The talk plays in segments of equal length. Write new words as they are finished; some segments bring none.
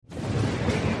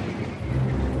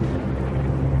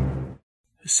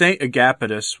Saint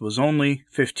Agapetus was only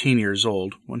 15 years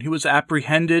old when he was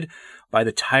apprehended by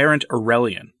the tyrant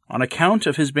Aurelian on account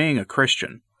of his being a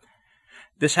Christian.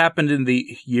 This happened in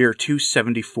the year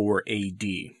 274 AD.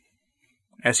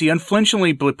 As he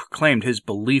unflinchingly proclaimed his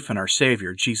belief in our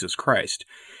Savior, Jesus Christ,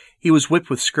 he was whipped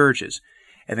with scourges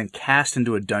and then cast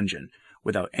into a dungeon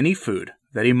without any food,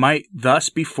 that he might thus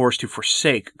be forced to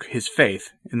forsake his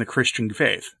faith in the Christian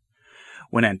faith.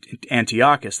 When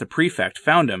Antiochus, the prefect,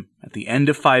 found him at the end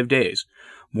of 5 days,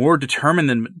 more determined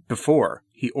than before,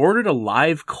 he ordered a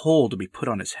live coal to be put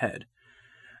on his head.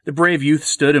 The brave youth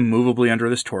stood immovably under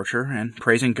this torture, and,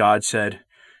 praising God, said,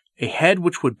 "A head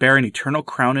which would bear an eternal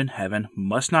crown in heaven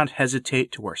must not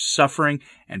hesitate to wear suffering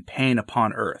and pain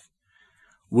upon earth.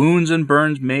 Wounds and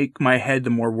burns make my head the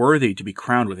more worthy to be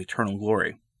crowned with eternal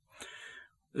glory."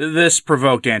 This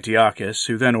provoked Antiochus,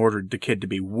 who then ordered the kid to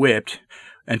be whipped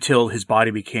until his body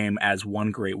became as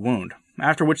one great wound,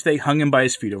 after which they hung him by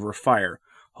his feet over a fire,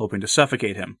 hoping to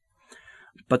suffocate him.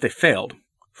 But they failed,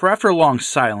 for after a long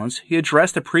silence he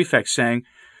addressed the prefect, saying,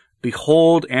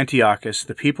 "Behold, Antiochus,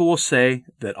 the people will say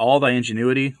that all thy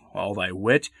ingenuity, all thy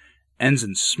wit, ends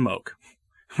in smoke."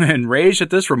 Enraged at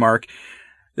this remark,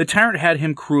 the tyrant had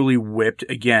him cruelly whipped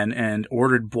again and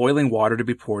ordered boiling water to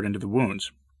be poured into the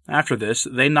wounds. After this,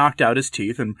 they knocked out his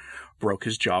teeth and broke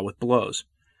his jaw with blows.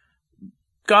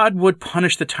 God would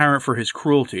punish the tyrant for his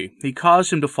cruelty. He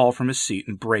caused him to fall from his seat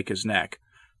and break his neck.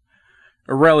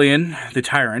 Aurelian, the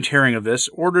tyrant, hearing of this,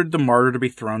 ordered the martyr to be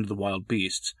thrown to the wild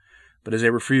beasts, but as they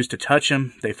refused to touch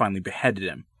him, they finally beheaded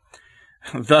him.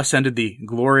 Thus ended the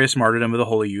glorious martyrdom of the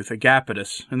holy youth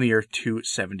Agapetus in the year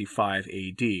 275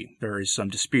 AD. There is some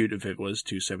dispute if it was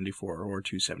 274 or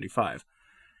 275.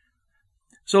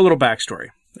 So a little backstory.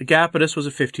 Agapetus was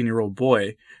a 15-year-old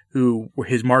boy who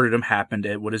his martyrdom happened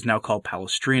at what is now called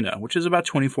Palestrina, which is about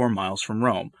 24 miles from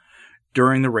Rome,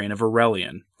 during the reign of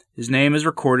Aurelian. His name is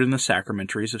recorded in the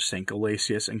sacramentaries of St.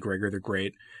 Gelasius and Gregor the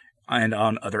Great and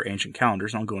on other ancient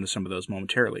calendars, and I'll go into some of those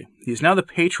momentarily. He is now the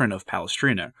patron of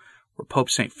Palestrina, where Pope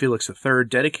St. Felix III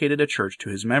dedicated a church to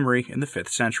his memory in the 5th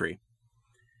century.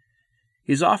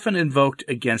 He is often invoked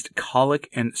against colic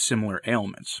and similar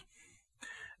ailments.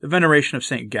 The veneration of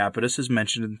St. Agapetus is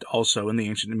mentioned also in the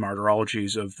ancient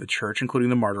martyrologies of the Church,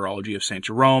 including the Martyrology of St.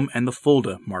 Jerome and the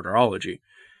Fulda Martyrology.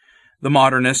 The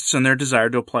modernists, in their desire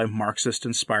to apply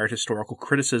Marxist-inspired historical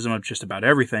criticism of just about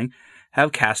everything,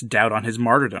 have cast doubt on his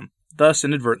martyrdom, thus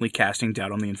inadvertently casting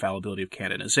doubt on the infallibility of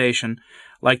canonization,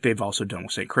 like they've also done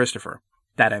with St. Christopher.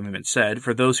 That having been said,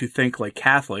 for those who think like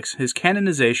Catholics, his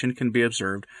canonization can be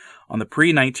observed on the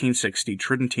pre-1960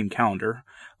 Tridentine calendar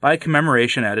by a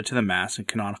commemoration added to the Mass and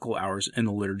canonical hours in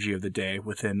the liturgy of the day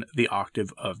within the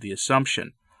octave of the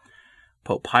Assumption.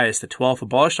 Pope Pius XII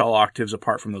abolished all octaves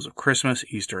apart from those of Christmas,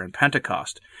 Easter, and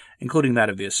Pentecost, including that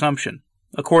of the Assumption.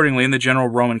 Accordingly, in the general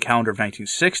Roman calendar of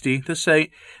 1960, the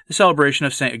celebration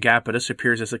of St. Agapetus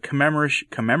appears as a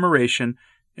commemoration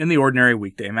in the ordinary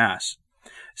weekday Mass.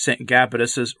 St.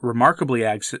 Agapetus is remarkably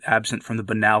absent from the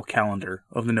banal calendar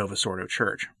of the Novus Ordo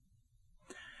Church.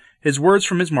 His words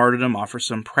from his martyrdom offer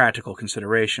some practical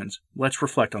considerations. Let's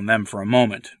reflect on them for a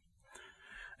moment.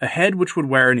 A head which would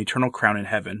wear an eternal crown in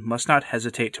heaven must not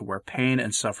hesitate to wear pain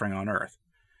and suffering on earth.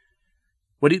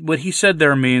 What he said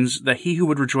there means that he who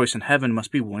would rejoice in heaven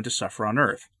must be willing to suffer on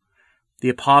earth. The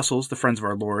apostles, the friends of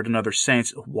our Lord, and other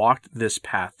saints walked this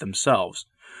path themselves.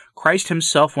 Christ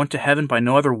himself went to heaven by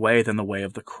no other way than the way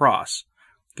of the cross.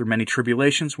 Through many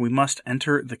tribulations we must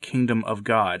enter the kingdom of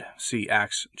God. See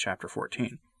Acts chapter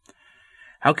 14.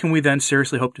 How can we then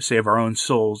seriously hope to save our own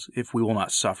souls if we will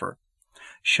not suffer?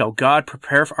 Shall God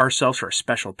prepare ourselves for a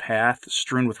special path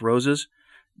strewn with roses?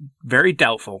 Very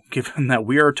doubtful, given that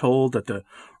we are told that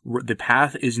the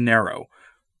path is narrow.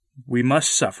 We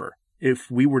must suffer if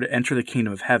we were to enter the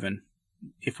kingdom of heaven,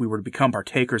 if we were to become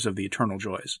partakers of the eternal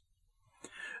joys.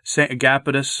 St.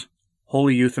 Agapetus,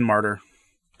 holy youth and martyr,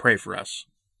 pray for us.